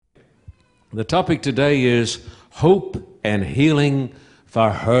The topic today is hope and healing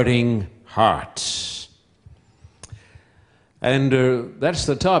for hurting hearts. And that's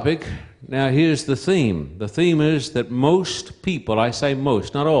the topic. Now here's the theme. The theme is that most people, I say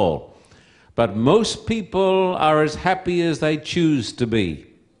most, not all, but most people are as happy as they choose to be.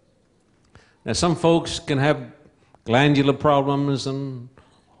 Now some folks can have glandular problems and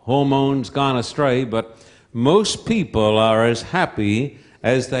hormones gone astray, but most people are as happy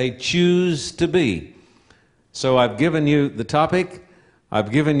as they choose to be. So I've given you the topic,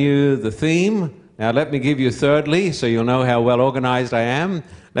 I've given you the theme. Now let me give you thirdly, so you'll know how well organized I am,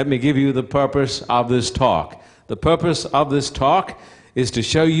 let me give you the purpose of this talk. The purpose of this talk is to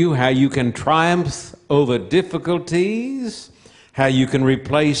show you how you can triumph over difficulties, how you can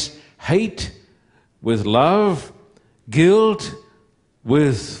replace hate with love, guilt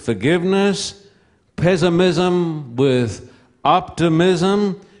with forgiveness, pessimism with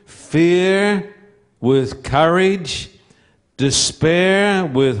optimism, fear with courage, despair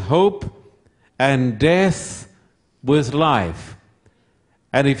with hope, and death with life.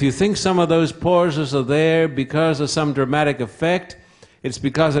 And if you think some of those pauses are there because of some dramatic effect, it's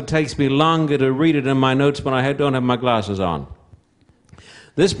because it takes me longer to read it in my notes when I don't have my glasses on.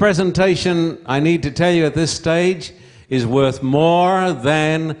 This presentation, I need to tell you at this stage, is worth more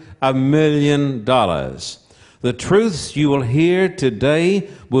than $1 million. The truths you will hear today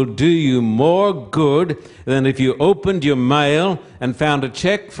will do you more good than if you opened your mail and found a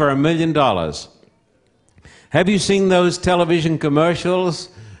check for $1 million. Have you seen those television commercials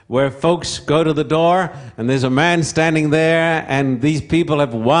where folks go to the door and there's a man standing there and these people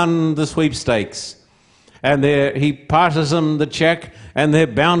have won the sweepstakes? And he passes them the check and they're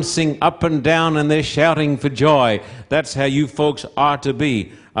bouncing up and down and they're shouting for joy. That's how you folks are to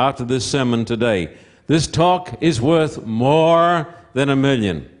be after this sermon today. This talk is worth more than $1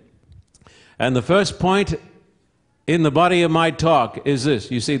 million. And the first point in the body of my talk is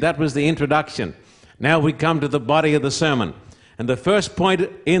this. You see, that was the introduction. Now we come to the body of the sermon. And the first point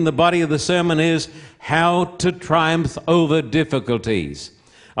in the body of the sermon is how to triumph over difficulties.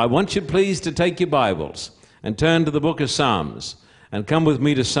 I want you, please, to take your Bibles and turn to the book of Psalms. And come with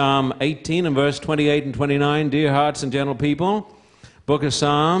me to Psalm 18 and verse 28 and 29. Dear hearts and gentle people, book of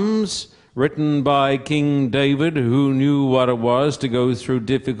Psalms, written by King David, who knew what it was to go through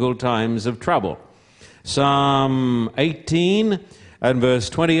difficult times of trouble. Psalm 18 and verse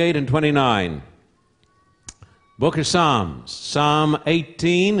 28 and 29. Book of Psalms, Psalm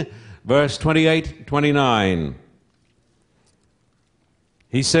 18, verse 28, 29.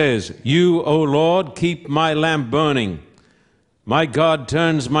 He says, You, O Lord, keep my lamp burning. My God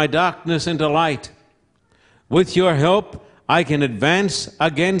turns my darkness into light. With your help, I can advance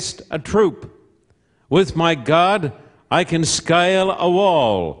against a troop. With my God, I can scale a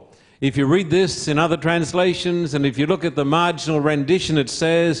wall. If you read this in other translations, and if you look at the marginal rendition, it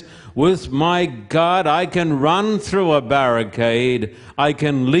says, With my God, I can run through a barricade. I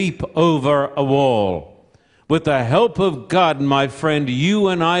can leap over a wall. With the help of God, my friend, you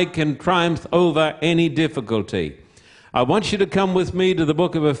and I can triumph over any difficulty. I want you to come with me to the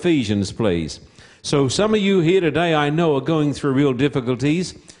book of Ephesians, please. So some of you here today, I know, are going through real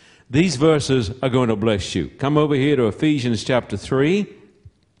difficulties. These verses are going to bless you. Come over here to Ephesians chapter 3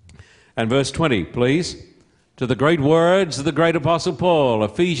 and verse 20, please. To the great words of the great Apostle Paul,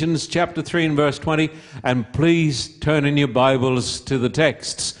 Ephesians chapter 3 and verse 20. And please turn in your Bibles to the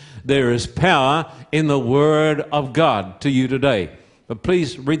texts. There is power in the Word of God to you today. But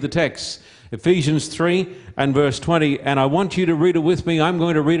please read the text. Ephesians 3 and verse 20, and I want you to read it with me. I'm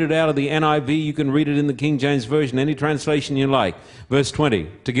going to read it out of the NIV. You can read it in the King James Version, any translation you like. Verse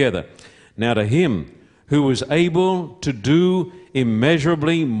 20, together. Now to him who was able to do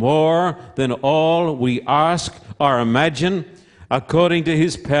immeasurably more than all we ask or imagine, according to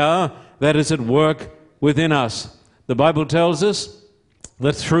his power that is at work within us. The Bible tells us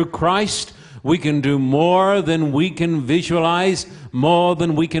that through Christ we can do more than we can visualize, more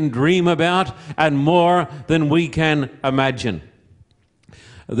than we can dream about, and more than we can imagine.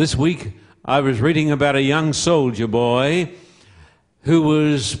 This week I was reading about a young soldier boy who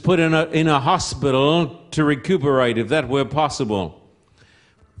was put in a hospital to recuperate, if that were possible.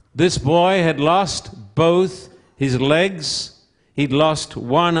 This boy had lost both his legs, he'd lost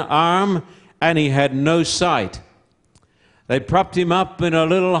one arm, and he had no sight. They propped him up in a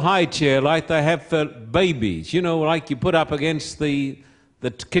little high chair like they have for babies. You know, like you put up against the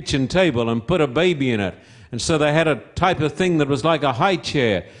kitchen table and put a baby in it. And so they had a type of thing that was like a high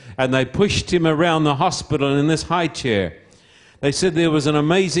chair. And they pushed him around the hospital in this high chair. They said there was an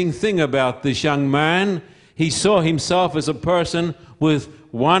amazing thing about this young man. He saw himself as a person with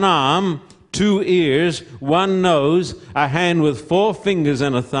one arm, 2 ears, 1 nose, a hand with 4 fingers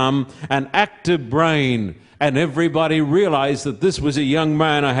and a thumb, an active brain. And everybody realized that this was a young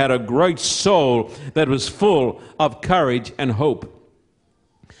man who had a great soul that was full of courage and hope.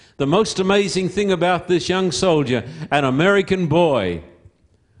 The most amazing thing about this young soldier, an American boy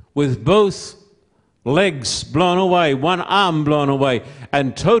with both legs blown away, 1 arm blown away,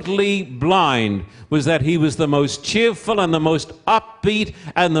 and totally blind, was that he was the most cheerful and the most upbeat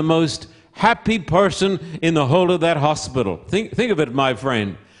and the most happy person in the whole of that hospital. Think of it, my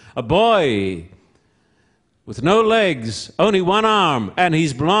friend. A boy with no legs, only 1 arm, and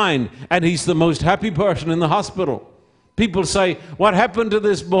he's blind, and he's the most happy person in the hospital. People say, what happened to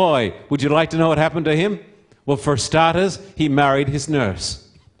this boy? Would you like to know what happened to him? Well, for starters, he married his nurse.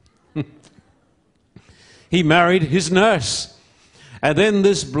 He married his nurse. And then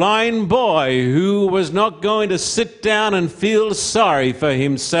this blind boy, who was not going to sit down and feel sorry for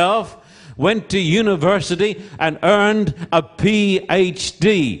himself, went to university and earned a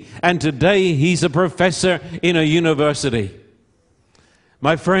PhD. And today he's a professor in a university.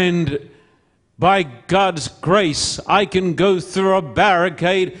 My friend, by God's grace, I can go through a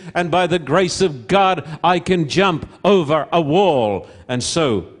barricade, and by the grace of God, I can jump over a wall, and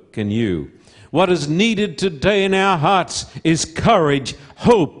so can you. What is needed today in our hearts is courage,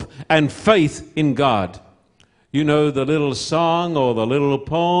 hope, and faith in God. You know the little song or the little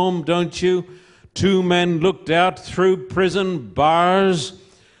poem, don't you? 2 men looked out through prison bars.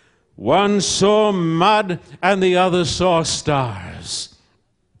 One saw mud and the other saw stars.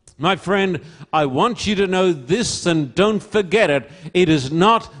 My friend, I want you to know this, and don't forget it. It is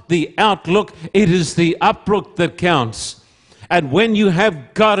not the outlook, it is the uplook that counts. And when you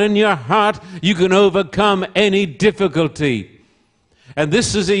have God in your heart, you can overcome any difficulty. And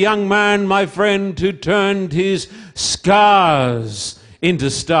this is a young man, my friend, who turned his scars into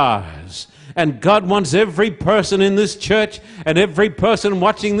stars. And God wants every person in this church and every person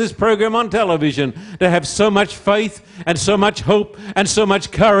watching this program on television to have so much faith and so much hope and so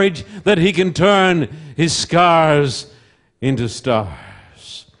much courage that he can turn his scars into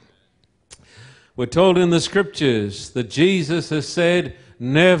stars. We're told in the scriptures that Jesus has said,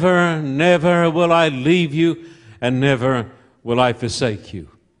 never, never will I leave you, and never will I forsake you.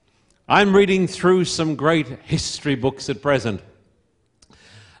 I'm reading through some great history books at present.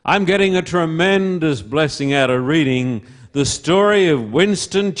 I'm getting a tremendous blessing out of reading the story of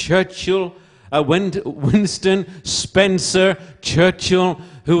Winston Churchill, Winston Spencer Churchill,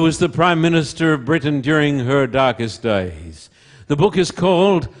 who was the Prime Minister of Britain during her darkest days. The book is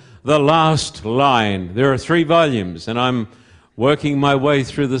called The Last Line. There are 3 volumes, and I'm working my way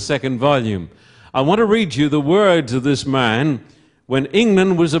through the 2nd volume. I want to read you the words of this man when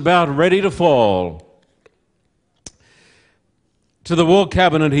England was about ready to fall. To the War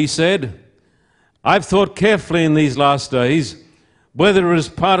Cabinet, he said, I've thought carefully in these last days whether it is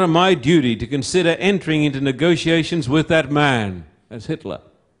part of my duty to consider entering into negotiations with that man, as Hitler,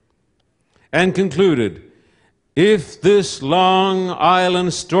 and concluded, if this long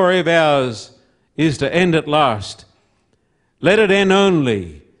island story of ours is to end at last, let it end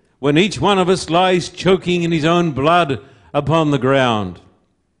only when each one of us lies choking in his own blood upon the ground.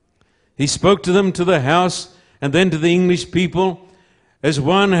 He spoke to them, to the House, and then to the English people, as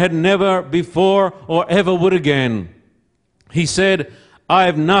one had never before or ever would again. He said, I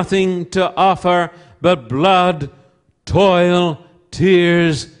have nothing to offer but blood, toil,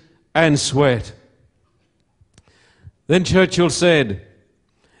 tears, and sweat. Then Churchill said,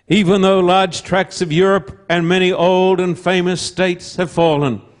 even though large tracts of Europe and many old and famous states have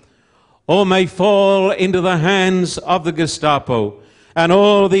fallen, or may fall into the hands of the Gestapo and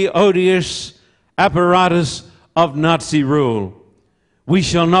all the odious apparatus of Nazi rule, we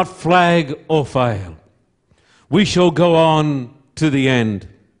shall not flag or fail. We shall go on to the end.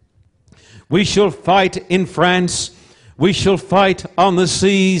 We shall fight in France. We shall fight on the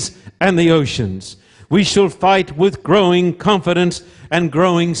seas and the oceans. We shall fight with growing confidence and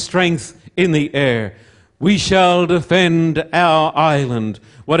growing strength in the air. We shall defend our island,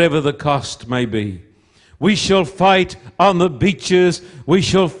 whatever the cost may be. We shall fight on the beaches. We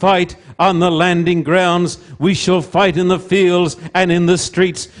shall fight on the landing grounds. We shall fight in the fields and in the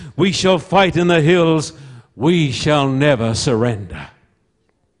streets. We shall fight in the hills. We shall never surrender.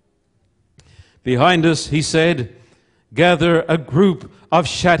 Behind us, he said, gather a group of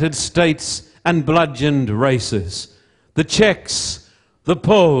shattered states and bludgeoned races. The Czechs, the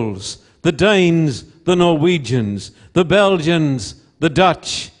Poles, the Danes, the Norwegians, the Belgians, the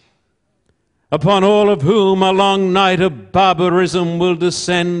Dutch, upon all of whom a long night of barbarism will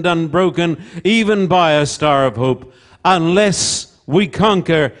descend unbroken, even by a star of hope, unless we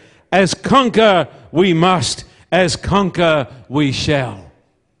conquer as conquer we must, as conquer we shall.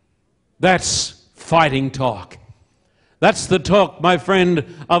 That's fighting talk. That's the talk, my friend,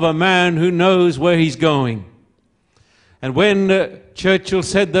 of a man who knows where he's going. And when Churchill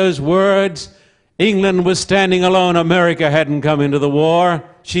said those words, England was standing alone. America hadn't come into the war.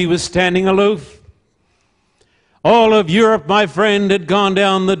 She was standing aloof. All of Europe, my friend, had gone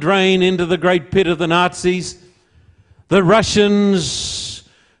down the drain into the great pit of the Nazis. The Russians,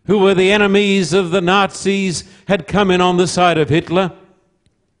 who were the enemies of the Nazis, had come in on the side of Hitler.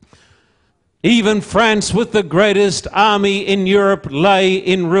 Even France, with the greatest army in Europe, lay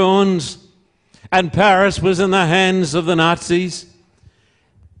in ruins, and Paris was in the hands of the Nazis.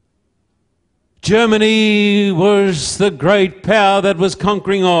 Germany was the great power that was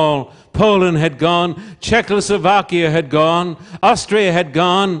conquering all. Poland had gone, Czechoslovakia had gone, Austria had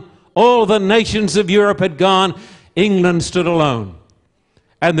gone, all the nations of Europe had gone. England stood alone.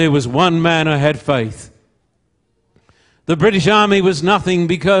 And there was one man who had faith. The British army was nothing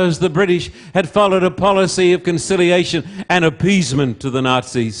because the British had followed a policy of conciliation and appeasement to the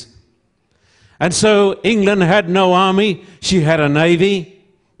Nazis. And so England had no army, she had a navy,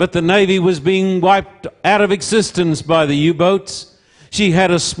 but the navy was being wiped out of existence by the U-boats. She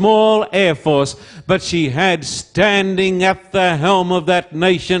had a small air force, but she had standing at the helm of that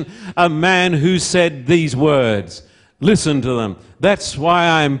nation a man who said these words. Listen to them. That's why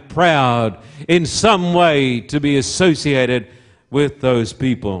I'm proud in some way to be associated with those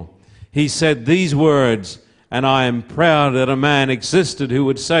people. He said these words, and I am proud that a man existed who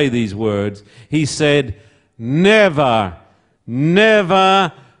would say these words. He said, never,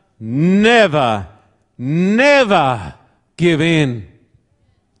 never, never, never give in.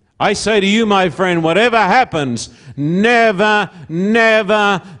 I say to you, my friend, whatever happens, never,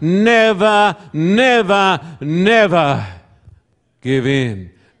 never, never, never, never give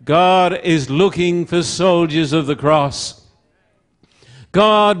in. God is looking for soldiers of the cross.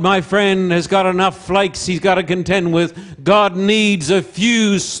 God, my friend, has got enough flakes he's got to contend with. God needs a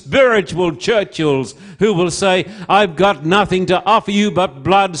few spiritual Churchills who will say, I've got nothing to offer you but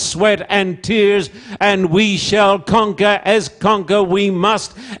blood, sweat, and tears, and we shall conquer as conquer we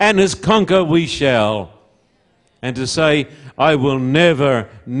must, and as conquer we shall. And to say, I will never,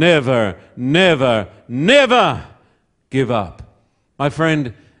 never, never, never give up. My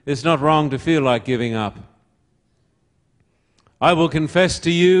friend, it's not wrong to feel like giving up. I will confess to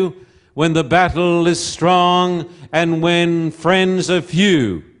you, when the battle is strong and when friends are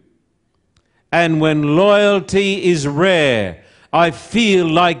few and when loyalty is rare, I feel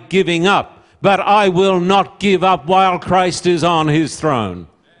like giving up, but I will not give up while Christ is on his throne.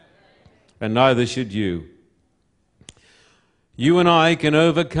 And neither should you. You and I can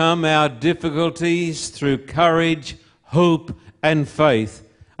overcome our difficulties through courage, hope, and faith.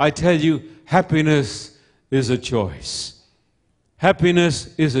 I tell you, happiness is a choice.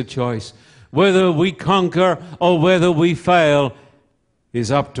 Happiness is a choice. Whether we conquer or whether we fail is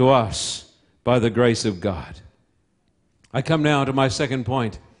up to us by the grace of God. I come now to my second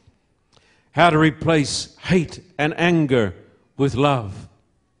point. How to replace hate and anger with love.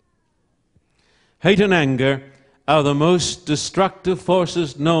 Hate and anger are the most destructive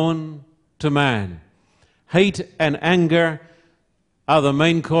forces known to man. Hate and anger are the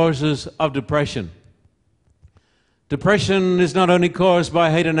main causes of depression. Depression is not only caused by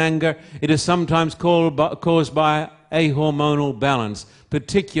hate and anger, it is sometimes caused by ahormonal balance,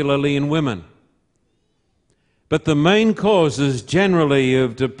 particularly in women. But the main causes generally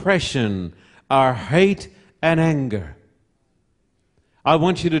of depression are hate and anger. I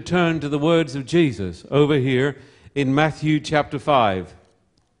want you to turn to the words of Jesus over here in Matthew chapter 5.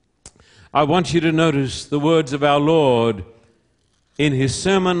 I want you to notice the words of our Lord in his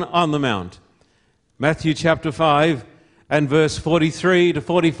Sermon on the Mount. Matthew chapter 5 and verse 43 to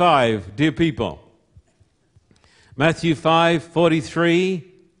 45, dear people. Matthew 5:43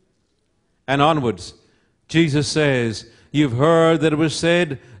 and onwards. Jesus says, you've heard that it was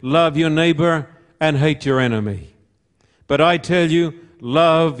said, love your neighbor and hate your enemy. But I tell you,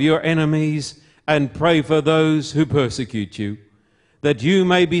 love your enemies and pray for those who persecute you, that you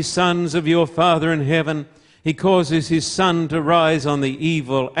may be sons of your Father in heaven. He causes his sun to rise on the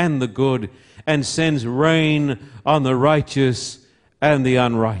evil and the good, and sends rain on the righteous and the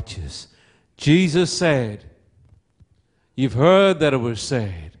unrighteous. Jesus said, you've heard that it was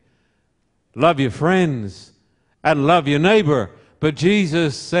said, love your friends and love your neighbor. But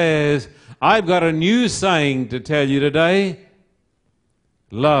Jesus says, I've got a new saying to tell you today.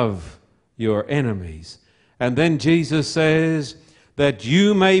 Love your enemies. And then Jesus says, that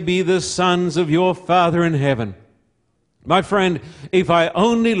you may be the sons of your Father in heaven. My friend, if I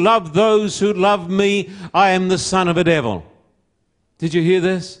only love those who love me, I am the son of a devil. Did you hear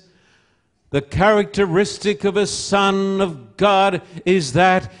this? The characteristic of a son of God is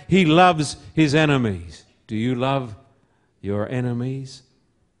that he loves his enemies. Do you love your enemies?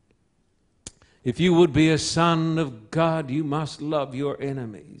 If you would be a son of God, you must love your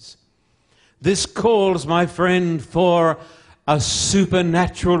enemies. This calls, my friend, for a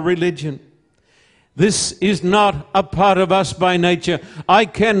supernatural religion. This is not a part of us by nature. I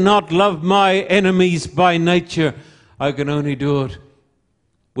cannot love my enemies by nature. I can only do it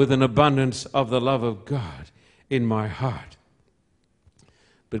with an abundance of the love of God in my heart.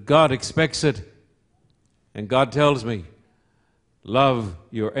 But God expects it, and God tells me, love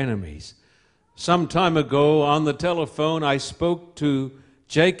your enemies. Some time ago on the telephone, I spoke to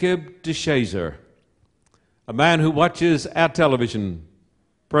Jacob DeShazer, a man who watches our television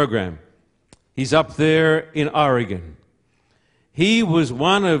program. He's up there in Oregon. He was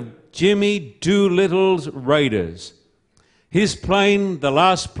one of Jimmy Doolittle's raiders. His plane, the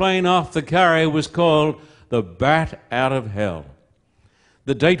last plane off the carrier, was called the Bat Out of Hell.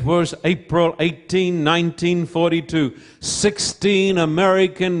 The date was April 18, 1942. 16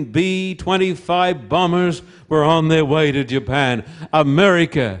 American B-25 bombers were on their way to Japan.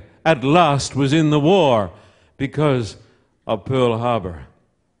 America at last was in the war because of Pearl Harbor.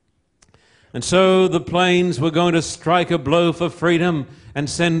 And so the planes were going to strike a blow for freedom and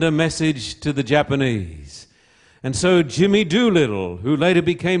send a message to the Japanese. And so Jimmy Doolittle, who later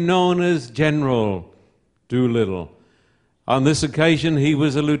became known as General Doolittle, on this occasion he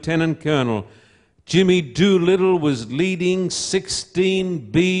was a lieutenant colonel. Jimmy Doolittle was leading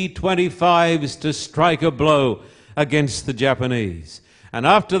 16 B-25s to strike a blow against the Japanese. And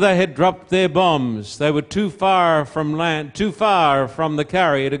after they had dropped their bombs, they were too far from land, too far from the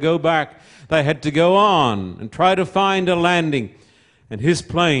carrier to go back. They had to go on and try to find a landing. And his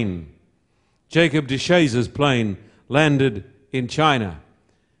plane, Jacob DeShazer's plane, landed in China.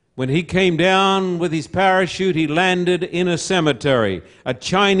 When he came down with his parachute, he landed in a cemetery, a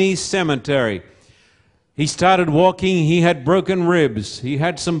Chinese cemetery. He started walking. He had broken ribs. He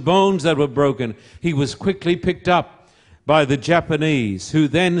had some bones that were broken. He was quickly picked up by the Japanese, who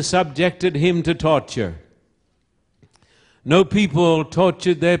then subjected him to torture. No people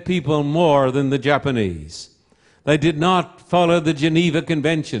tortured their people more than the Japanese. They did not follow the Geneva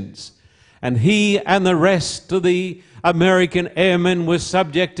Conventions. And he and the rest of the American airmen were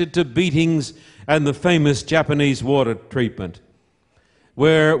subjected to beatings and the famous Japanese water treatment,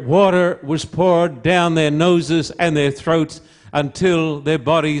 where water was poured down their noses and their throats until their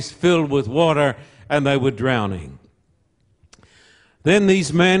bodies filled with water and they were drowning. Then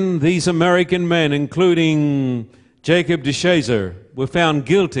these men, these American men, including Jacob DeShazer, were found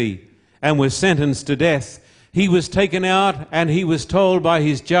guilty and were sentenced to death. He was taken out and he was told by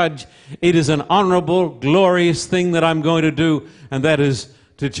his judge, it is an honorable, glorious thing that I'm going to do, and that is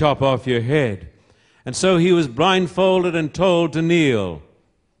to chop off your head. And so he was blindfolded and told to kneel.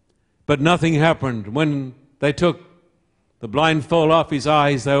 But nothing happened. When they took the blindfold off his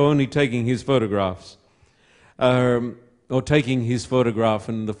eyes, they were only taking his photographs, or taking his photograph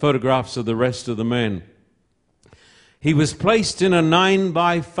and the photographs of the rest of the men. He was placed in a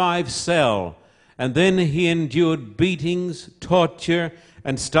 9-by-5 cell, and then he endured beatings, torture,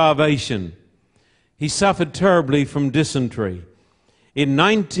 and starvation. He suffered terribly from dysentery. In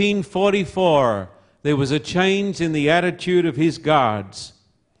 1944, there was a change in the attitude of his guards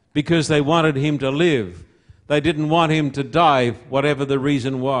because they wanted him to live. They didn't want him to die, whatever the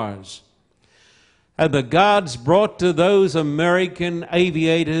reason was. And the guards brought to those American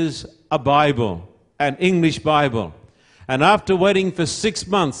aviators a Bible, an English Bible. And after waiting for 6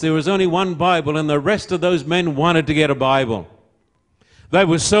 months, there was only one Bible, and the rest of those men wanted to get a Bible. They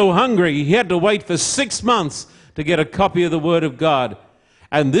were so hungry, he had to wait for 6 months to get a copy of the Word of God.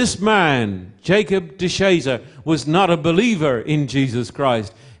 And this man, Jacob DeShazer, was not a believer in Jesus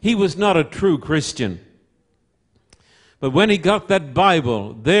Christ. He was not a true Christian. But when he got that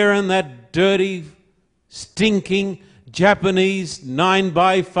Bible, there in that dirty, stinking Japanese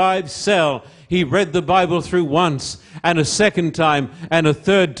 9-by-5 cell, he read the Bible through once, and a second time, and a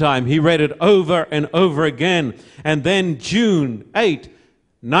third time. He read it over and over again. And then June 8,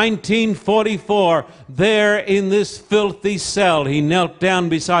 1944, there in this filthy cell, he knelt down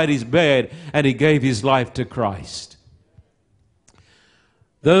beside his bed and he gave his life to Christ.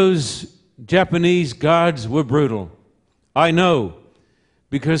 Those Japanese guards were brutal. I know,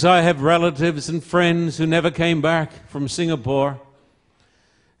 because I have relatives and friends who never came back from Singapore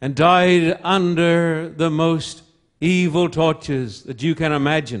and died under the most evil tortures that you can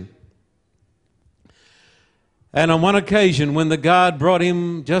imagine. And on one occasion, when the guard brought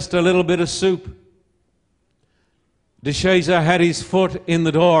him just a little bit of soup, Deshazar had his foot in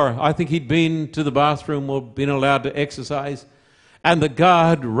the door. I think he'd been to the bathroom or been allowed to exercise. And the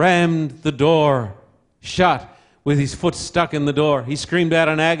guard rammed the door shut with his foot stuck in the door. He screamed out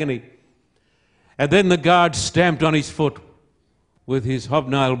in agony. And then the guard stamped on his foot with his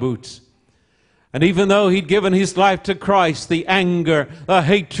hobnail boots. And even though he'd given his life to Christ, the anger, the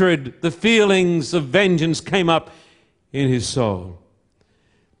hatred, the feelings of vengeance came up in his soul.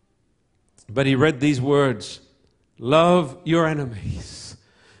 But he read these words, "Love your enemies.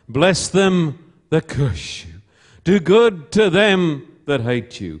 Bless them that curse you. Do good to them that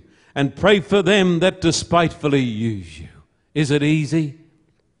hate you. And pray for them that despitefully use you." Is it easy?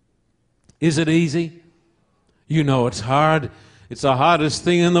 Is it easy? You know it's hard. It's the hardest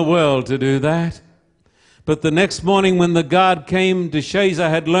thing in the world to do that. But the next morning when the guard came, Deshazar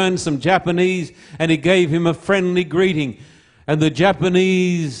had learned some Japanese and he gave him a friendly greeting. And the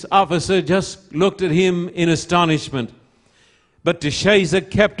Japanese officer just looked at him in astonishment. But Deshazar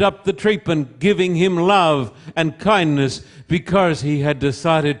kept up the treatment, giving him love and kindness because he had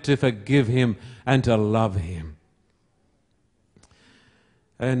decided to forgive him and to love him.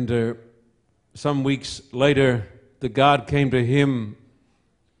 And some weeks later, the guard came to him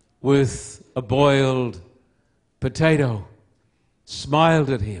with a boiled potato, smiled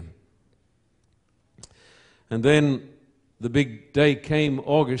at him. And then the big day came,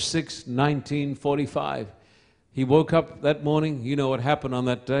 August 6, 1945. He woke up that morning. You know what happened on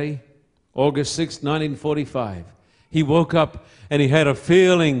that day? August 6, 1945. He woke up and he had a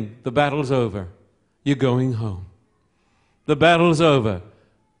feeling the battle's over. You're going home. The battle's over.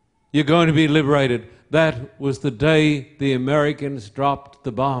 You're going to be liberated. That was the day the Americans dropped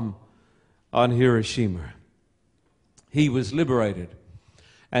the bomb on Hiroshima. He was liberated.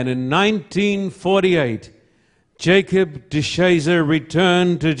 And in 1948, Jacob Deshazar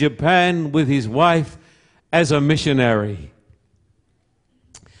returned to Japan with his wife as a missionary.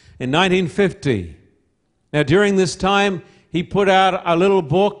 In 1950, now during this time, he put out a little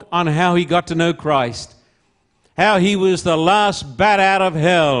book on how he got to know Christ, how he was the last bat out of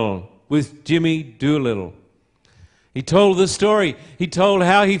hell with Jimmy Doolittle. He told the story. He told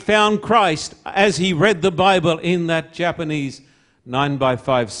how he found Christ as he read the Bible in that Japanese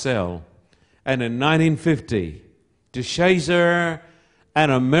 9x5 cell. And in 1950, Deshazar, an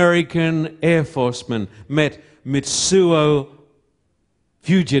American Air Forceman, met Mitsuo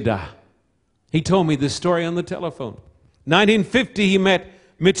Fujita. He told me this story on the telephone. 1950, he met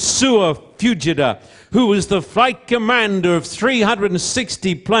Mitsuo Fujita, who was the flight commander of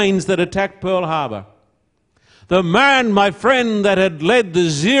 360 planes that attacked Pearl Harbor. The man, my friend, that had led the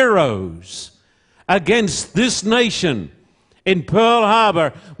Zeros against this nation in Pearl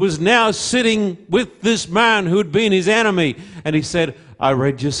Harbor was now sitting with this man who'd been his enemy. And he said, "I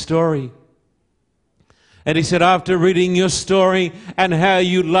read your story." And he said, "After reading your story and how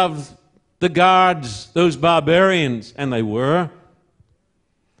you loved the guards, those barbarians," and they were,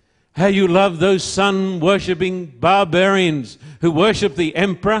 how you loved those sun-worshipping barbarians who worshiped the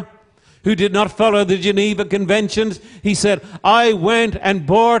emperor, who did not follow the Geneva Conventions. He said, "I went and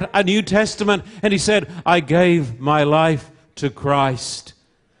bought a New Testament." And he said, "I gave my life to Christ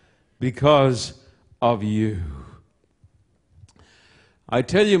because of you." I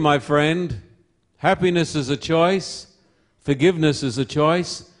tell you, my friend, happiness is a choice, forgiveness is a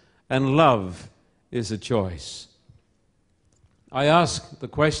choice, and love is a choice. I ask the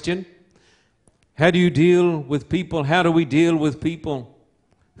question, how do you deal with people? How do we deal with people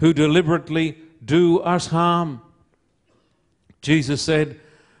who deliberately do us harm? Jesus said,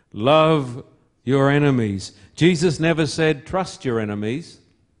 "Love your enemies." Jesus never said, "Trust your enemies."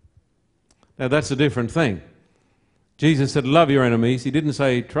 Now that's a different thing. Jesus said, "Love your enemies." He didn't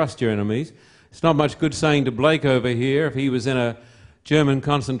say, "Trust your enemies." It's not much good saying to Blake over here, if he was in a German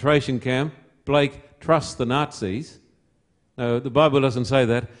concentration camp, "Blake, trust the Nazis." No, the Bible doesn't say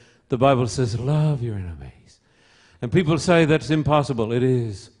that. The Bible says, "Love your enemies." And people say that's impossible. It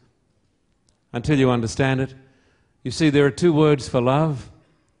is, until you understand it. You see, there are two words for love.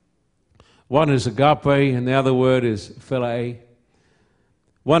 One is agape, and the other word is philia.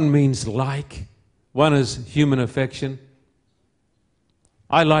 One means like. One is human affection.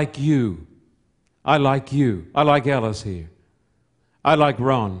 I like you. I like you. I like Alice here. I like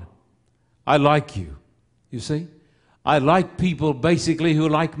Ron. I like you. You see? I like people basically who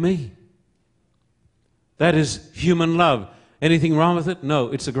like me. That is human love. Anything wrong with it? No,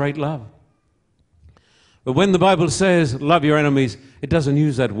 it's a great love. But when the Bible says love your enemies, it doesn't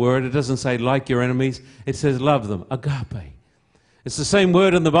use that word. It doesn't say like your enemies. It says love them. Agape. It's the same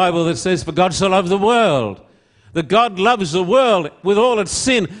word in the Bible that says, "For God so loved the world that God loves the world with all its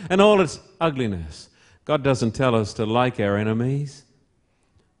sin and all its ugliness. God doesn't tell us to like our enemies,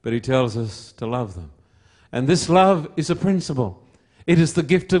 but He tells us to love them. And this love is a principle. It is the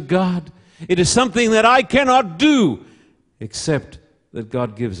gift of God. It is something that I cannot do except that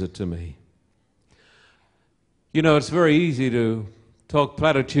God gives it to me. You know, it's very easy to talk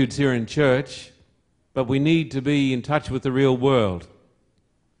platitudes here in church, but we need to be in touch with the real world.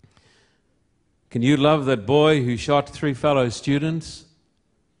 Can you love that boy who shot 3 fellow students?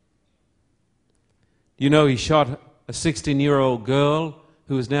 You know he shot a 16-year-old girl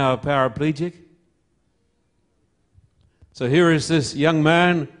who is now a paraplegic? So here is this young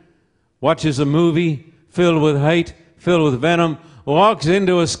man, watches a movie filled with hate, filled with venom, walks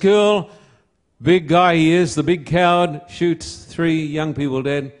into a school, big guy he is, the big coward, shoots 3 young people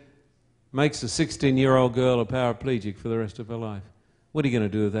dead, makes a 16-year-old girl a paraplegic for the rest of her life. What are you going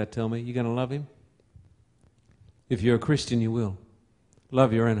to do with that, tell me? You're going to love him? If you're a Christian, you will.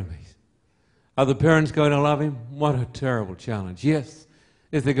 Love your enemies. Are the parents going to love him? What a terrible challenge. Yes,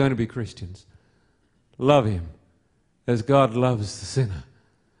 if they're going to be Christians. Love him as God loves the sinner.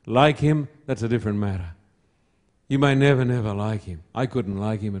 Like him, that's a different matter. You may never like him. I couldn't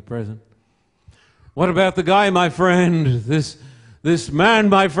like him at present. What about the guy, my friend, this man,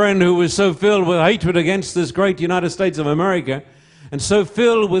 my friend, who was so filled with hatred against this great United States of America and so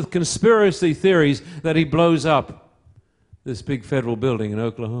filled with conspiracy theories that he blows up this big federal building in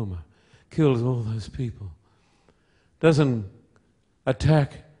Oklahoma, kills all those people, doesn't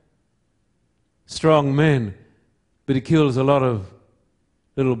attack strong men, but he kills a lot of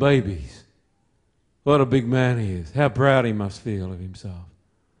little babies. What a big man he is. How proud he must feel of himself.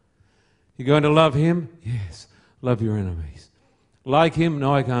 You're going to love him? Yes. Love your enemies. Like him?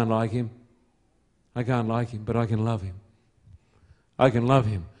 No, I can't like him. I can't like him, but I can love him. I can love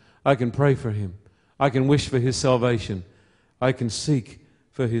him. I can pray for him. I can wish for his salvation. I can seek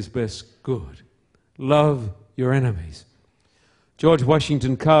for his best good. Love your enemies. George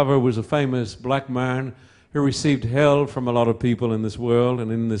Washington Carver was a famous black man who received hell from a lot of people in this world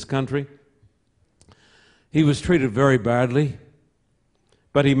and in this country. He was treated very badly,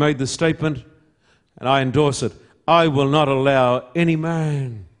 but he made the statement, and I endorse it, I will not allow any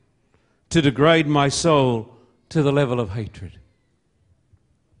man to degrade my soul to the level of hatred.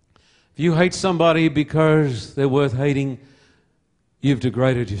 If you hate somebody because they're worth hating, you've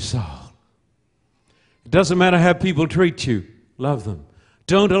degraded your soul. It doesn't matter how people treat you, love them.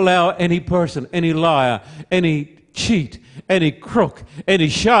 Don't allow any person, any liar, any cheat, any crook, any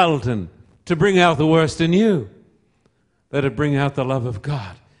charlatan to bring out the worst in you. Let it bring out the love of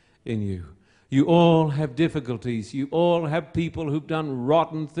God in you. You all have difficulties. You all have people who've done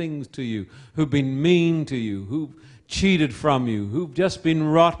rotten things to you, who've been mean to you, who've cheated from you, who've just been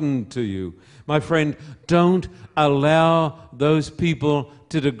rotten to you. My friend, don't allow those people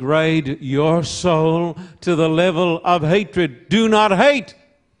to degrade your soul to the level of hatred. Do not hate,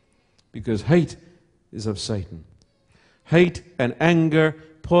 because hate is of Satan. Hate and anger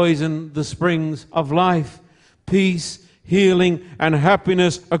poison the springs of life. Peace, healing, and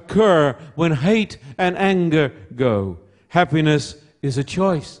happiness occur when hate and anger go. Happiness is a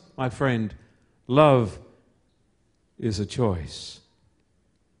choice, my friend. Love is a choice.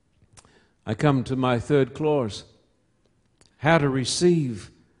 I come to my 3rd clause. How to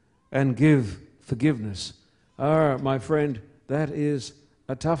receive and give forgiveness. My friend, that is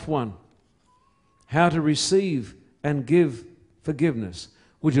a tough one. How to receive and give forgiveness.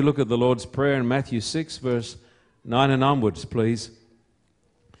 Would you look at the Lord's Prayer in Matthew 6, verse 9 and onwards, please.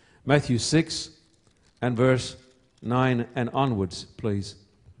 Matthew 6 and verse 9 and onwards, please.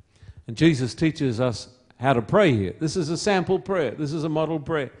 And Jesus teaches us how to pray here. This is a sample prayer. This is a model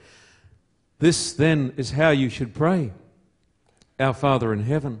prayer. This then is how you should pray. Our Father in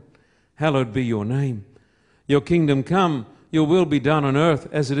heaven, hallowed be your name. Your kingdom come, your will be done on earth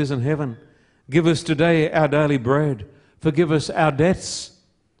as it is in heaven. Give us today our daily bread. Forgive us our debts,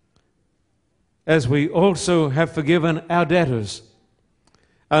 as we also have forgiven our debtors.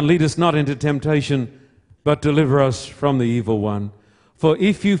 And lead us not into temptation, but deliver us from the evil one. For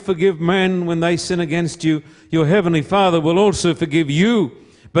if you forgive men when they sin against you, your heavenly Father will also forgive you.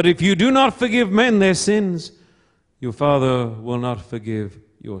 But if you do not forgive men their sins, your Father will not forgive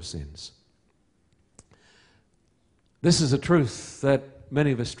your sins. This is a truth that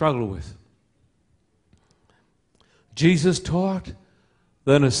many of us struggle with. Jesus taught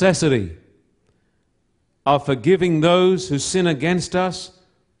the necessity of forgiving those who sin against us,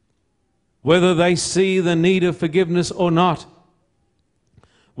 whether they see the need of forgiveness or not,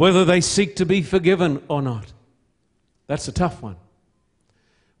 whether they seek to be forgiven or not. That's a tough one.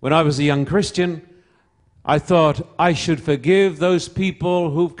 When I was a young Christian, I thought I should forgive those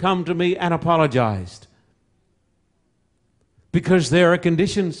people who've come to me and apologized. Because there are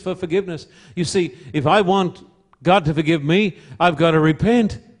conditions for forgiveness. You see, if I want God to forgive me, I've got to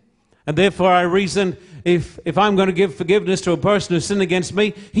repent. And therefore I reasoned, if I'm going to give forgiveness to a person who sinned against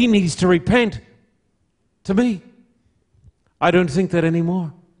me, he needs to repent to me. I don't think that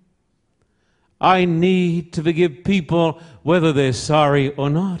anymore. I need to forgive people whether they're sorry or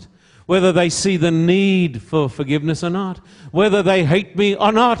not, whether they see the need for forgiveness or not, whether they hate me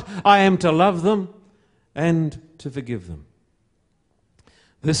or not. I am to love them and to forgive them.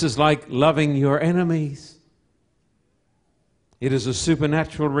 This is like loving your enemies. It is a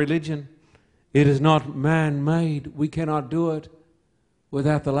supernatural religion. It is not man-made. We cannot do it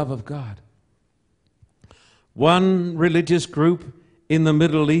without the love of God. One religious group in the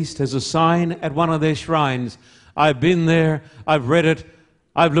Middle East has a sign at one of their shrines. I've been there. I've read it.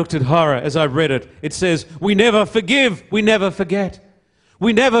 I've looked at horror as I've read it. It says, "We never forgive. We never forget.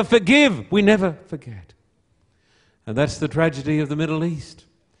 We never forgive. We never forget." And that's the tragedy of the Middle East.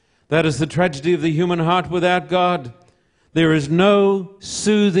 That is the tragedy of the human heart without God. There is no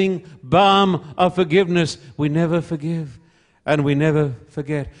soothing balm of forgiveness. We never forgive and we never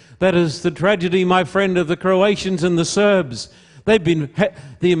forget. That is the tragedy, my friend, of the Croatians and the Serbs.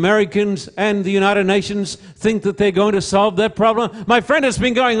 The Americans and the United Nations think that they're going to solve that problem. My friend, it's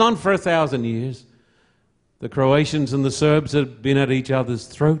been going on for 1,000 years. The Croatians and the Serbs have been at each other's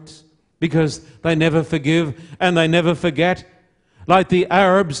throats because they never forgive and they never forget. Like the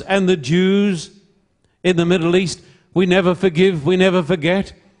Arabs and the Jews in the Middle East, we never forgive, we never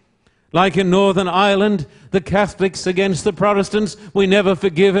forget. Like in Northern Ireland, the Catholics against the Protestants, we never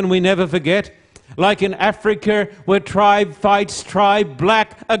forgive and we never forget. Like in Africa, where tribe fights tribe,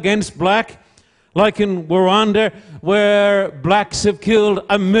 black against black. Like in Rwanda, where blacks have killed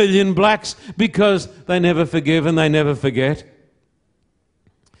 1 million blacks because they never forgive and they never forget.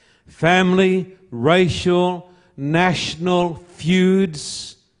 Family, racial, national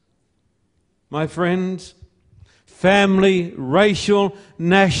feuds, my friends, family, racial,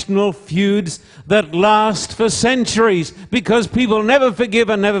 national feuds that last for centuries because people never forgive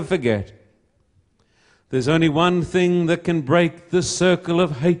and never forget. There's only one thing that can break the circle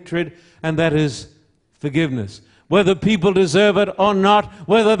of hatred, and that is forgiveness. Whether people deserve it or not,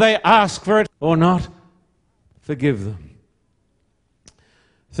 whether they ask for it or not, forgive them.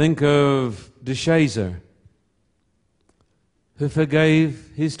 Think of de Shazer, who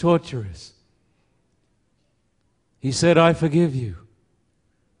forgave his torturers. He said, "I forgive you."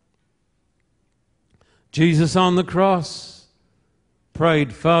 Jesus on the cross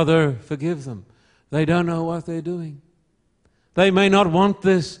prayed, "Father, forgive them. They don't know what they're doing. They may not want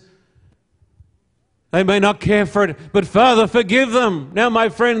this. They may not care for it, but Father, forgive them." Now, my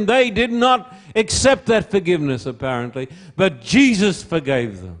friend, they did not accept that forgiveness, apparently, but Jesus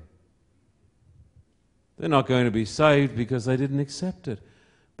forgave them. They're not going to be saved because they didn't accept it,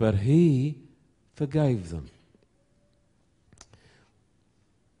 but He forgave them.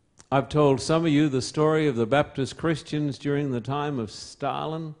 I've told some of you the story of the Baptist Christians during the time of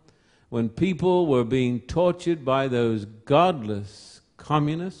Stalin, when people were being tortured by those godless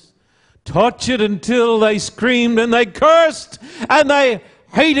communists, tortured until they screamed and they cursed and they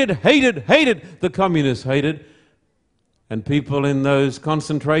hated. The communists hated, and people in those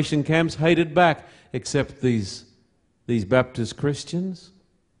concentration camps hated back, except these Baptist Christians.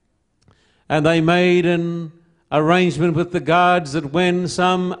 And they made an arrangement with the guards that when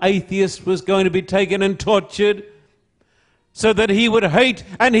some atheist was going to be taken and tortured, so that he would hate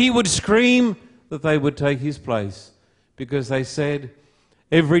and he would scream, that they would take his place. Because they said,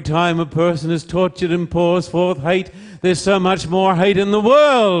 every time a person is tortured and pours forth hate, there's so much more hate in the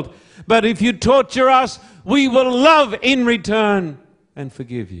world. But if you torture us, we will love in return and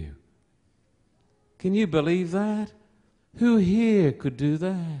forgive you. Can you believe that? Who here could do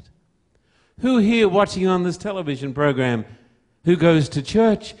that? Who here watching on this television program, who goes to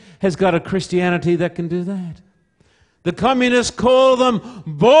church, has got a Christianity that can do that? The communists call them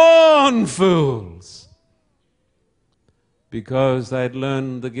born fools because they'd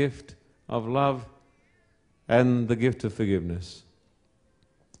learned the gift of love and the gift of forgiveness.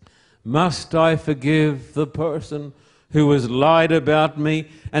 Must I forgive the person who has lied about me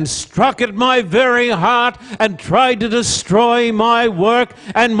and struck at my very heart and tried to destroy my work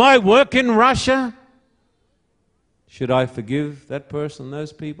and my work in Russia? Should I forgive that person,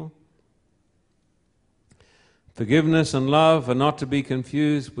 those people? Forgiveness and love are not to be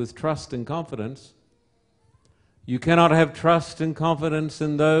confused with trust and confidence. You cannot have trust and confidence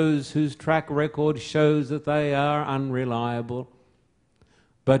in those whose track record shows that they are unreliable.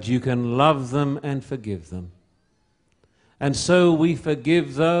 but you can love them and forgive them. And so we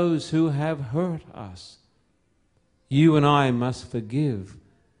forgive those who have hurt us. You and I must forgive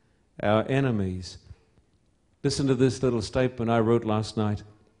our enemies. Listen to this little statement I wrote last night.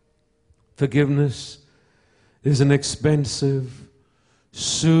 Forgiveness is an expensive,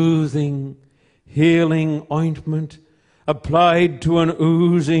 soothing, healing ointment applied to an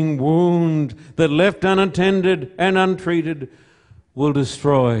oozing wound that, left unattended and untreated, will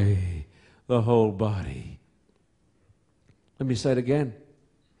destroy the whole body. Let me say it again.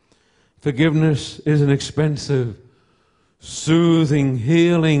 Forgiveness is an expensive, soothing,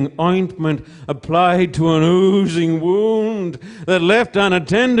 healing ointment applied to an oozing wound that, left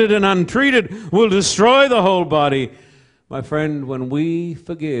unattended and untreated, will destroy the whole body. My friend, when we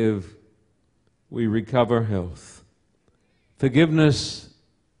forgive, we recover health. Forgiveness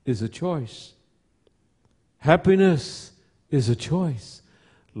is a choice. Happiness is a choice.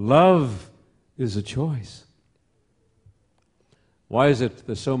 Love is a choice. Why is it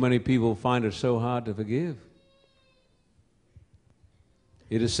that so many people find it so hard to forgive?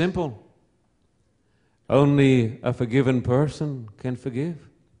 It is simple. Only a forgiven person can forgive.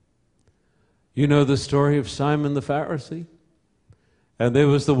 You know the story of Simon the Pharisee? And there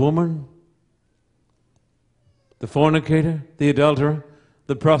was the woman, the fornicator, the adulterer,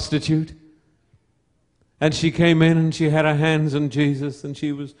 the prostitute. And she came in and she had her hands on Jesus, and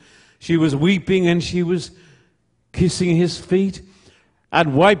she was weeping, and she was kissing his feet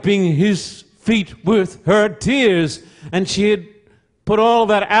and wiping his feet with her tears. And she had put all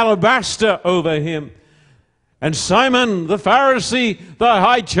that alabaster over him. And Simon the Pharisee, the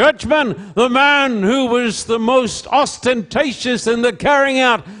high churchman, the man who was the most ostentatious in the carrying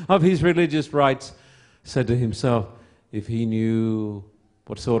out of his religious rites, said to himself, if he knew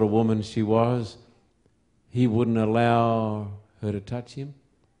what sort of woman she was, he wouldn't allow her to touch him.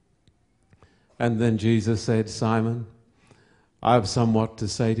 And then Jesus said, Simon, I have somewhat to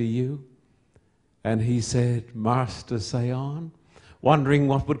say to you. And he said, Master, say on. Wondering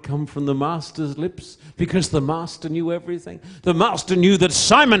what would come from the master's lips, because the master knew everything. The master knew that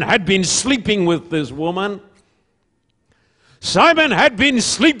Simon had been sleeping with this woman. Simon had been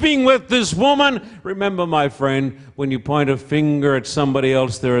sleeping with this woman. Remember, my friend, when you point a finger at somebody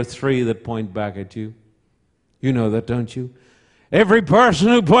else, there are three that point back at you. You know that, don't you? Every person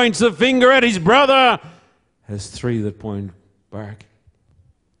who points a finger at his brother has three that point back.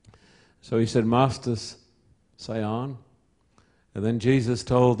 So he said, Masters, say on. And then Jesus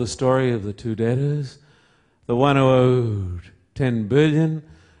told the story of the two debtors, the one who owed $10 billion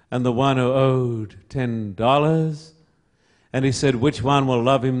and the one who owed $10. And he said, which one will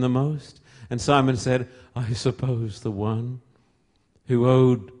love him the most? And Simon said, I suppose the one who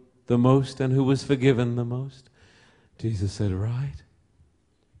owed the most and who was forgiven the most. Jesus said, right.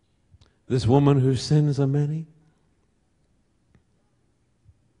 This woman whose sins are many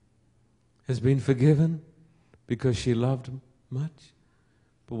has been forgiven because she loved him much.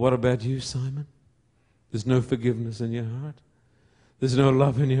 But what about you, Simon? There's no forgiveness in your heart. There's no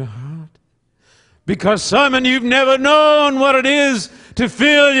love in your heart. Because, Simon, you've never known what it is to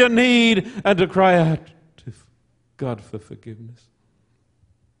feel your need and to cry out to God for forgiveness.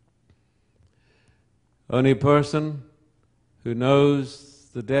 Only a person who knows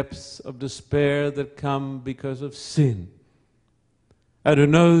the depths of despair that come because of sin, and who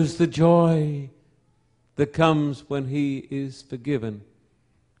knows the joy that comes when he is forgiven,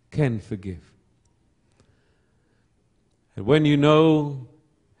 can forgive. And when you know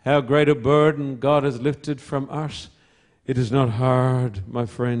how great a burden God has lifted from us, it is not hard, my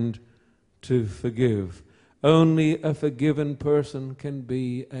friend, to forgive. Only a forgiven person can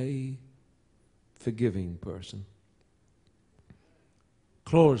be a forgiving person.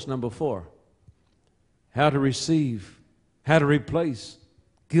 Clause number 4. How to replace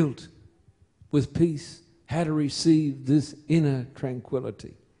guilt with peace. How to receive this inner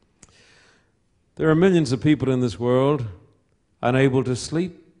tranquility. There are millions of people in this world unable to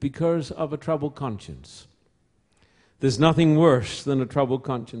sleep because of a troubled conscience. There's nothing worse than a troubled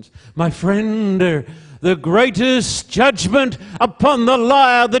conscience. My friend, the greatest judgment upon the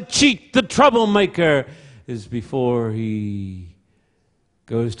liar, the cheat, the troublemaker is before he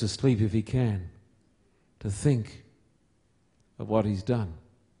goes to sleep, if he can, to think of what he's done.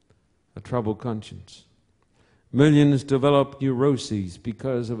 A troubled conscience. Millions develop neuroses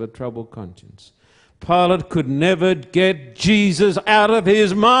because of a troubled conscience. Pilate could never get Jesus out of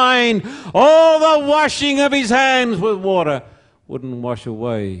his mind. All the washing of his hands with water wouldn't wash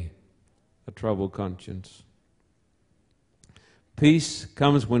away a troubled conscience. Peace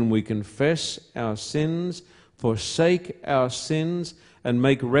comes when we confess our sins, forsake our sins, and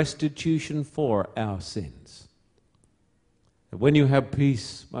make restitution for our sins. And when you have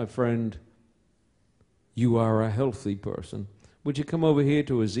peace, my friend, you are a healthy person. Would you come over here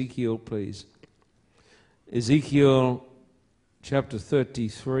to Ezekiel, please? Ezekiel chapter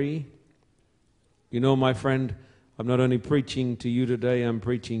 33. You know, my friend, I'm not only preaching to you today, I'm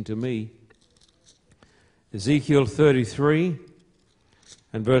preaching to me. Ezekiel 33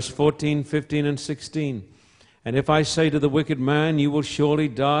 and verse 14, 15, and 16. And if I say to the wicked man, you will surely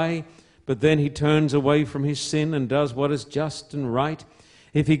die, but then he turns away from his sin and does what is just and right,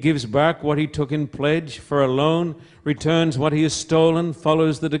 if he gives back what he took in pledge for a loan, returns what he has stolen,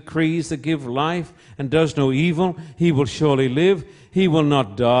 follows the decrees that give life, and does no evil, he will surely live. He will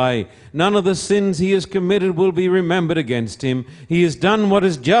not die. None of the sins he has committed will be remembered against him. He has done what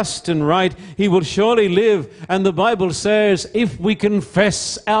is just and right. He will surely live. And the Bible says, if we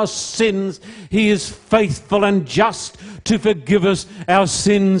confess our sins, he is faithful and just to forgive us our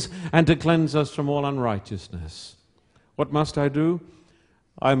sins and to cleanse us from all unrighteousness. What must I do?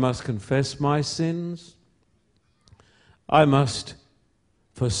 I must confess my sins. I must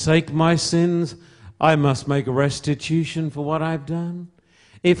forsake my sins. I must make restitution for what I've done.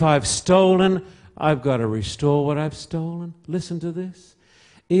 If I've stolen, I've got to restore what I've stolen. Listen to this.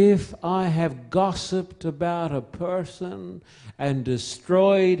 If I have gossiped about a person and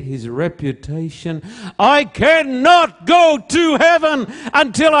destroyed his reputation, I cannot go to heaven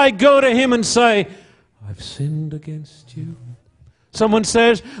until I go to him and say, I've sinned against you. Someone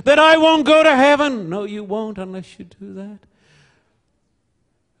says that I won't go to heaven. No, you won't unless you do that.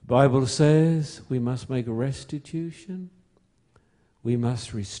 The Bible says we must make a restitution. We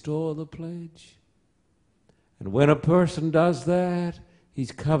must restore the pledge. And when a person does that,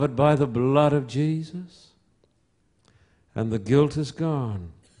 he's covered by the blood of Jesus. And the guilt is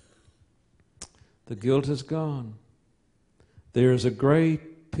gone. The guilt is gone. There is a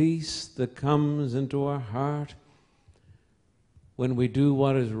great peace that comes into our heart when we do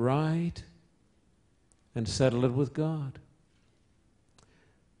what is right and settle it with God.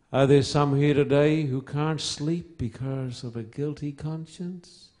 Are there some here today who can't sleep because of a guilty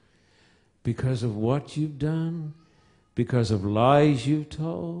conscience? Because of what you've done? Because of lies you've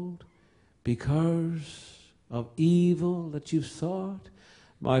told? Because of evil that you've thought?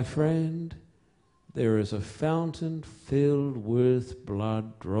 My friend, there is a fountain filled with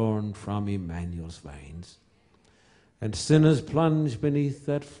blood drawn from Emmanuel's veins. And sinners plunged beneath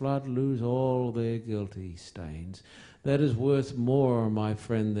that flood lose all their guilty stains. That is worth more, my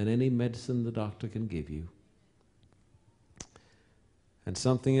friend, than any medicine the doctor can give you. And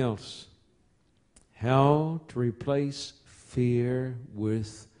something else. How to replace fear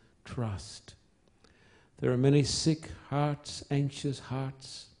with trust. There are many sick hearts, anxious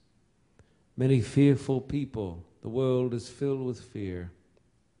hearts, many fearful people. The world is filled with fear.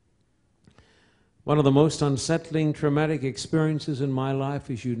 One of the most unsettling, traumatic experiences in my life,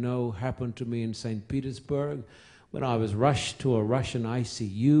 as you know, happened to me in St. Petersburg when I was rushed to a Russian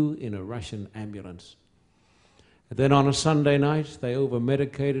ICU in a Russian ambulance. And then on a Sunday night, they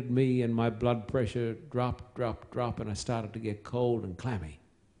over-medicated me and my blood pressure dropped, and I started to get cold and clammy.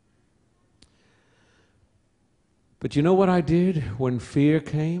 But you know what I did when fear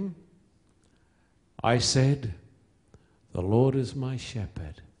came? I said, "The Lord is my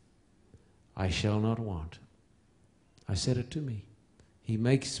shepherd. I shall not want." I said it to me. He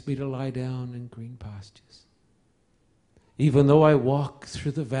makes me to lie down in green pastures. Even though I walk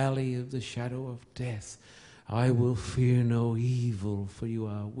through the valley of the shadow of death, I will fear no evil, for you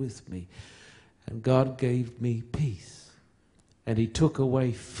are with me. And God gave me peace, and He took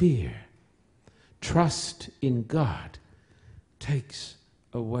away fear. Trust in God takes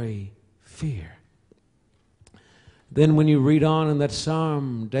away fear. Then when you read on in that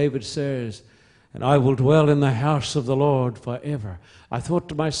psalm, David says, "And I will dwell in the house of the Lord forever." I thought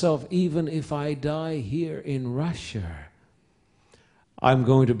to myself, even if I die here in Russia, I'm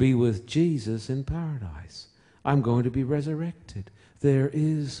going to be with Jesus in paradise. I'm going to be resurrected. There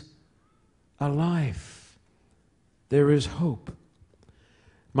is a life. There is hope.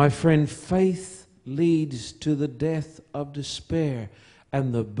 My friend, faith leads to the death of despair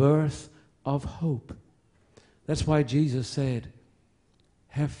and the birth of hope. That's why Jesus said,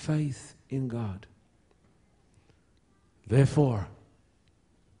 have faith in God. Therefore,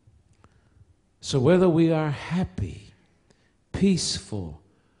 so whether we are happy, peaceful,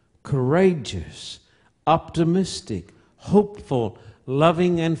 courageous, optimistic, hopeful,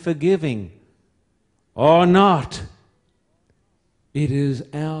 loving, and forgiving, or not, it is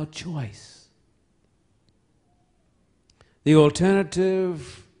our choice. The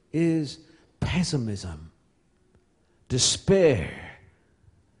alternative is pessimism, despair,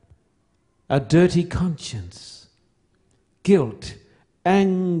 a dirty conscience, guilt,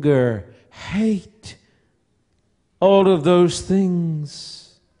 anger, hate, all of those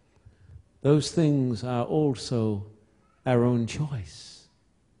things are also our own choice.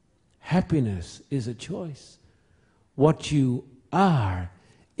 Happiness is a choice. What you are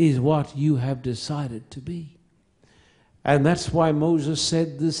is what you have decided to be. And that's why Moses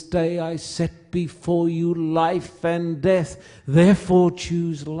said, "This day I set before you life and death. Therefore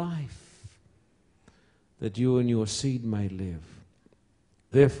choose life, that you and your seed may live."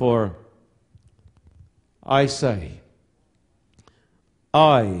 Therefore, I say,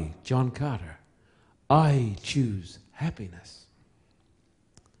 I, John Carter, I choose happiness.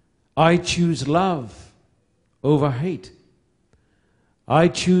 I choose love over hate. I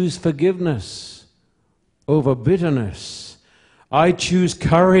choose forgiveness over bitterness. I choose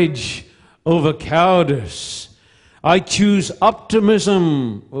courage over cowardice. I choose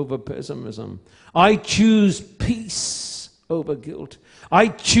optimism over pessimism. I choose peace over guilt. I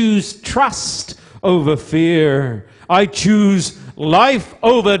choose trust over fear. I choose life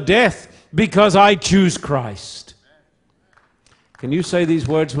over death because I choose Christ. Can you say these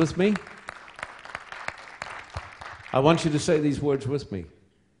words with me? I want you to say these words with me.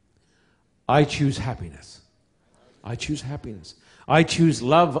 I choose happiness. I choose happiness. I choose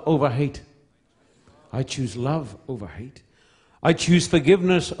love over hate. I choose love over hate. I choose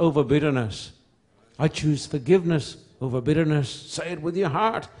forgiveness over bitterness. I choose forgiveness over bitterness. Say it with your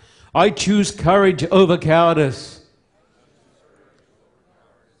heart. I choose courage over cowardice.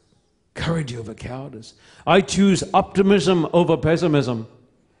 Courage over cowardice. I choose optimism over pessimism.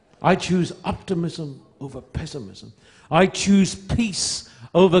 I choose optimism over pessimism. I choose peace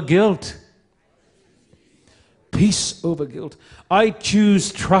over guilt. Peace over guilt. I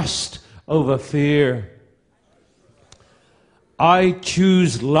choose trust over fear. I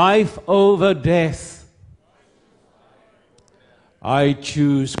choose life over death. I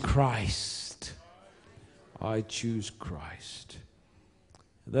choose Christ. I choose Christ.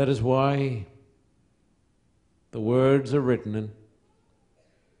 That is why the words are written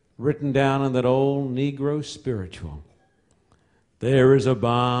down in that old Negro spiritual. There is a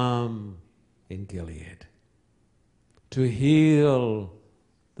balm in Gilead to heal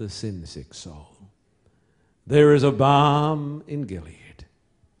the sin-sick soul. There is a balm in Gilead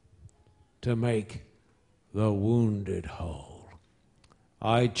to make the wounded whole.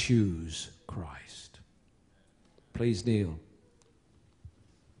 I choose Christ. Please kneel.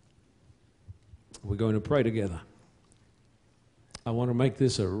 We're going to pray together. I want to make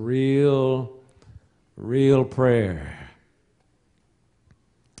this a real prayer.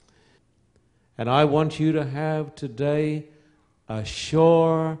 And I want you to have today a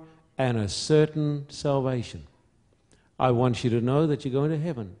sure and a certain salvation. I want you to know that you're going to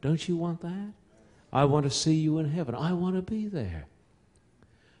heaven. Don't you want that? I want to see you in heaven. I want to be there.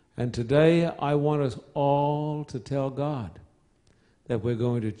 And today I want us all to tell God that we're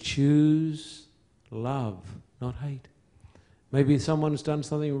going to choose love, not hate. Maybe someone's done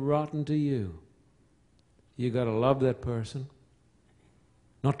something rotten to you. You got to love that person.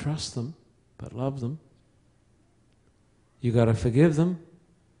 Not trust them, but love them. You got to forgive them.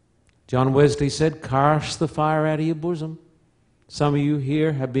 John Wesley said, "Cast the fire out of your bosom." Some of you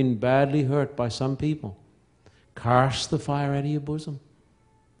here have been badly hurt by some people. Cast the fire out of your bosom.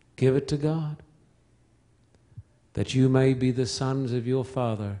 Give it to God, that you may be the sons of your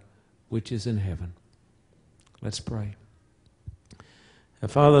Father which is in heaven. Let's pray.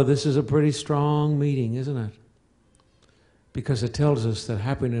 Father, this is a pretty strong meeting, isn't it? Because it tells us that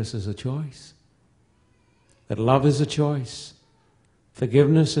happiness is a choice, that love is a choice,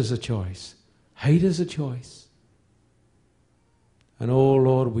 forgiveness is a choice, hate is a choice. And oh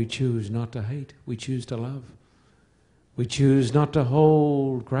Lord, we choose not to hate, we choose to love. We choose not to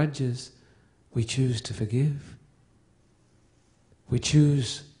hold grudges, we choose to forgive. We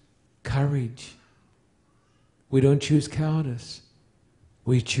choose courage. We don't choose cowardice.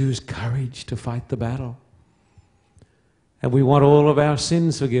 We choose courage to fight the battle. And we want all of our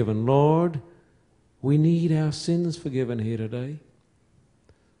sins forgiven. Lord, we need our sins forgiven here today.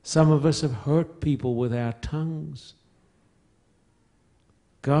 Some of us have hurt people with our tongues.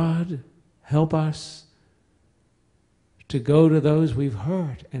 God, help us to go to those we've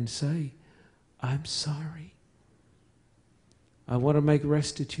hurt and say, "I'm sorry. I want to make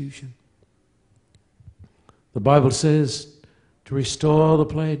restitution." The Bible says to restore the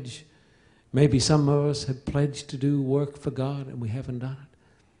pledge. Maybe some of us have pledged to do work for God and we haven't done it.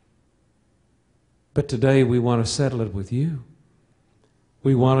 But today we want to settle it with you.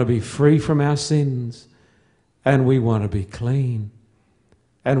 We want to be free from our sins and we want to be clean.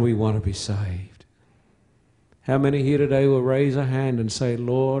 and we want to be saved. How many here today will raise a hand and say,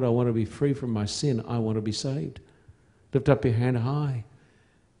 Lord, I want to be free from my sin. I want to be saved. Lift up your hand high.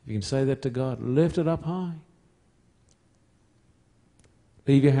 If you can say that to God, lift it up high.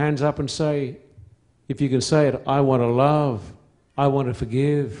 Leave your hands up and say, if you can say it, I want to love. I want to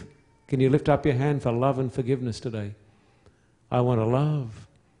forgive. Can you lift up your hand for love and forgiveness today? I want to love.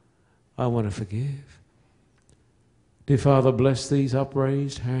 I want to forgive. Dear Father, bless these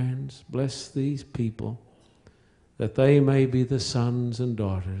upraised hands. Bless these people, that they may be the sons and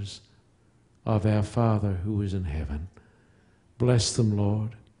daughters of our Father who is in heaven. Bless them,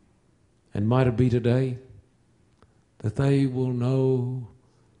 Lord. And might it be today that they will know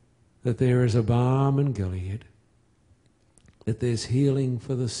that there is a balm in Gilead, that there's healing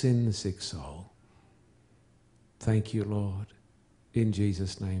for the sin-sick soul. Thank you, Lord. In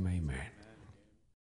Jesus' name, amen.